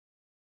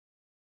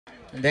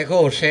দেখো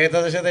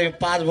শেহতাজের সাথে আমি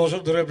 5 বছর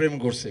ধরে প্রেম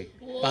করছি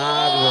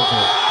 5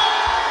 বছর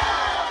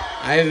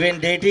I've been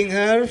dating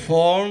her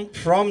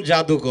from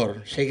জাদুকর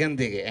সেখান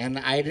থেকে and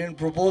I didn't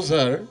propose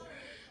her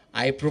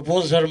I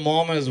proposed her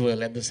mom as well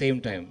at the same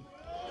time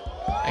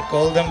I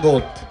called them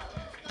both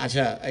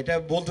আচ্ছা এটা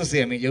বলতেছি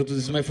আমি যেহেতু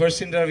this is my first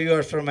interview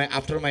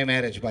after my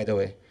marriage by the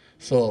way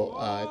so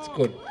it's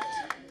good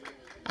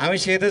আমি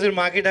শেহতাজের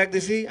মাকে ডাক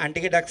দিছি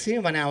আন্টিকে ডাকছি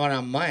মানে আমার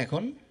আম্মা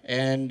এখন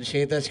অ্যান্ড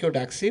শেহতাজকেও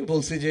ডাকছি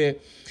বলছি যে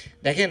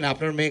দেখেন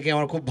আপনার মেয়েকে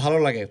আমার খুব ভালো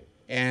লাগে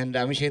অ্যান্ড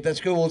আমি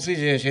শেহতাজকেও বলছি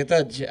যে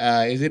Shehtaj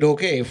is it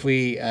okay if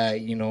we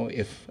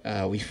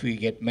if we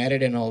get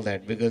married and all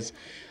that because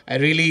I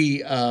really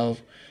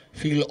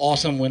feel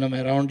awesome when I'm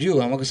around you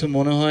আমার কাছে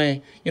মনে হয়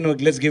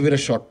let's give it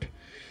a shot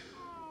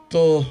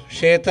তো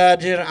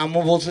শেহতাজের আম্মু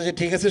বলছে যে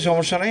ঠিক আছে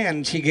সমস্যা নাই and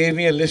she gave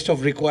me a list of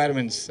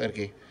requirements আর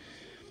কি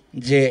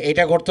যে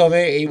এটা করতে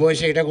হবে এই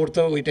বয়সে এটা করতে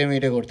হবে ওই টাইমে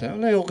এটা করতে হবে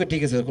ওকে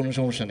ঠিক আছে কোনো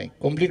সমস্যা নেই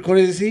কমপ্লিট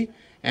করে দিছি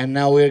and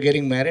now we are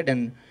getting married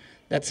and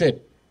that's it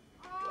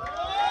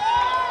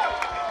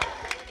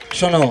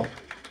শোনো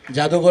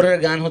জাদুঘরের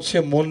গান হচ্ছে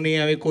মন নিয়ে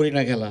আমি করি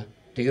না খেলা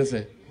ঠিক আছে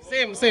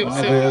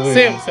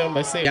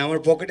আমার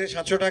পকেটে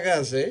 700 টাকা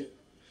আছে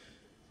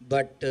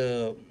বাট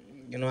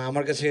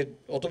আমার কাছে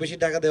অত বেশি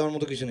টাকা দেওয়ার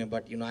মতো কিছু নেই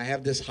but I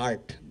have this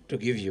heart to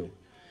give you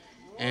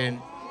and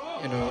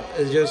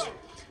it's just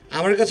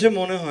আমার কাছে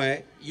মনে হয়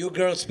you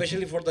girls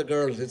specially for the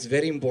girls it's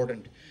very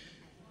important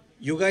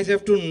you guys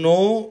have to know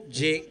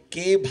যে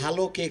কে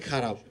ভালো কে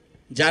খারাপ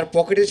যার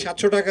পকেটে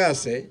 700 টাকা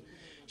আছে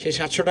সে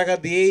 700 টাকা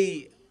দিয়েই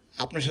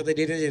আপনার সাথে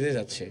ডেটে যেতে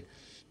যাচ্ছে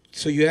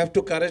so you have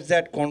to courage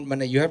that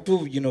মানে you have to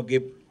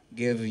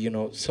give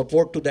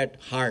support to that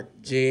heart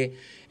যে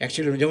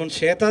অ্যাকচুয়ালি যেমন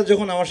শেহতাজ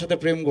যখন আমার সাথে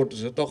প্রেম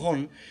করতেছে তখন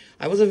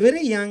I was a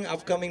very young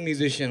upcoming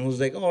musician whose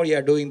like O yeah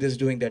doing this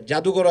doing that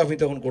জাদুঘর আমি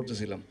তখন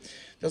করতেছিলাম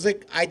লাইক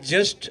আই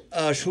জাস্ট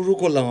শুরু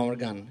করলাম আমার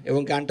গান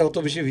এবং গানটা অত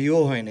বেশি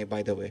ভিউও হয় নাই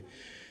বাই দ্য ওয়ে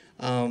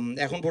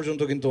এখন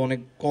পর্যন্ত কিন্তু অনেক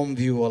কম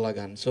ভিউওয়ালা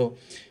গান so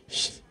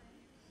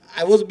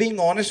I was being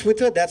honest with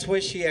her that's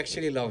why she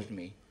actually loved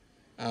me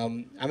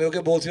আমি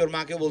ওকে বলছি ওর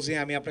মাকে বলছি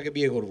আমি আপনাকে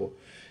বিয়ে করব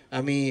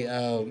আমি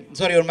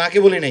সরি ওর মাকে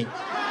বলি নাই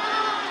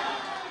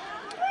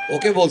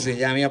ওকে বলছি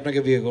যে আমি আপনাকে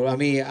বিয়ে করবো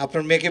আমি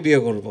আপনার মেয়েকে বিয়ে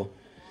করবো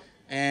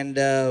and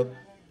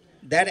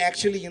that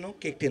actually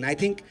kicked in I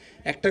think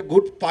একটা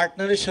গুড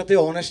পার্টনারের সাথে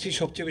অনেস্টি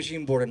সবচেয়ে বেশি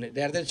ইম্পর্টেন্ট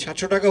দ্যাট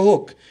 700 টাকা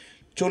হোক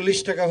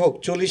 40 টাকা হোক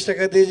 40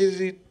 টাকা দিয়ে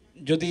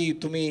যদি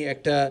তুমি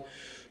একটা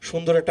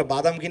সুন্দর একটা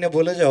বাদাম কিনে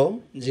বলে যাও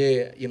যে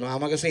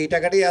আমার কাছে এই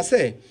টাকাটাই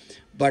আছে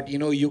but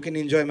you can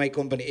enjoy my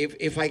company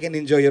if I can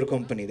enjoy your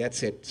company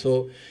that's it so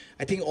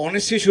I think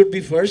honesty should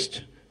be first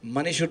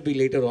money should be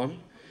later on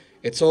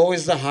it's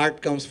always the heart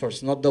comes first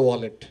not the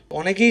wallet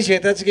অনেকেই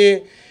শেহতাজকে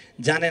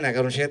জানে না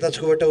কারণ শেহতাজ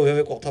খুব একটা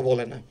ওইভাবে কথা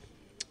বলে না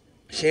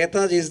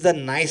Shehtaj is the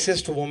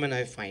nicest woman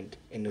I find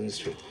in the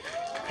industry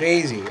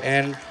crazy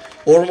and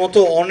ওর মতো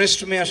honest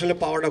মেয়ে আসলে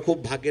পাওয়াটা খুব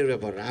ভাগ্যের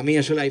ব্যাপার আমি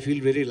আসলে I feel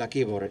very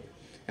lucky about it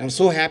I'm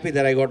so happy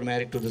that I got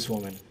married to this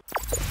woman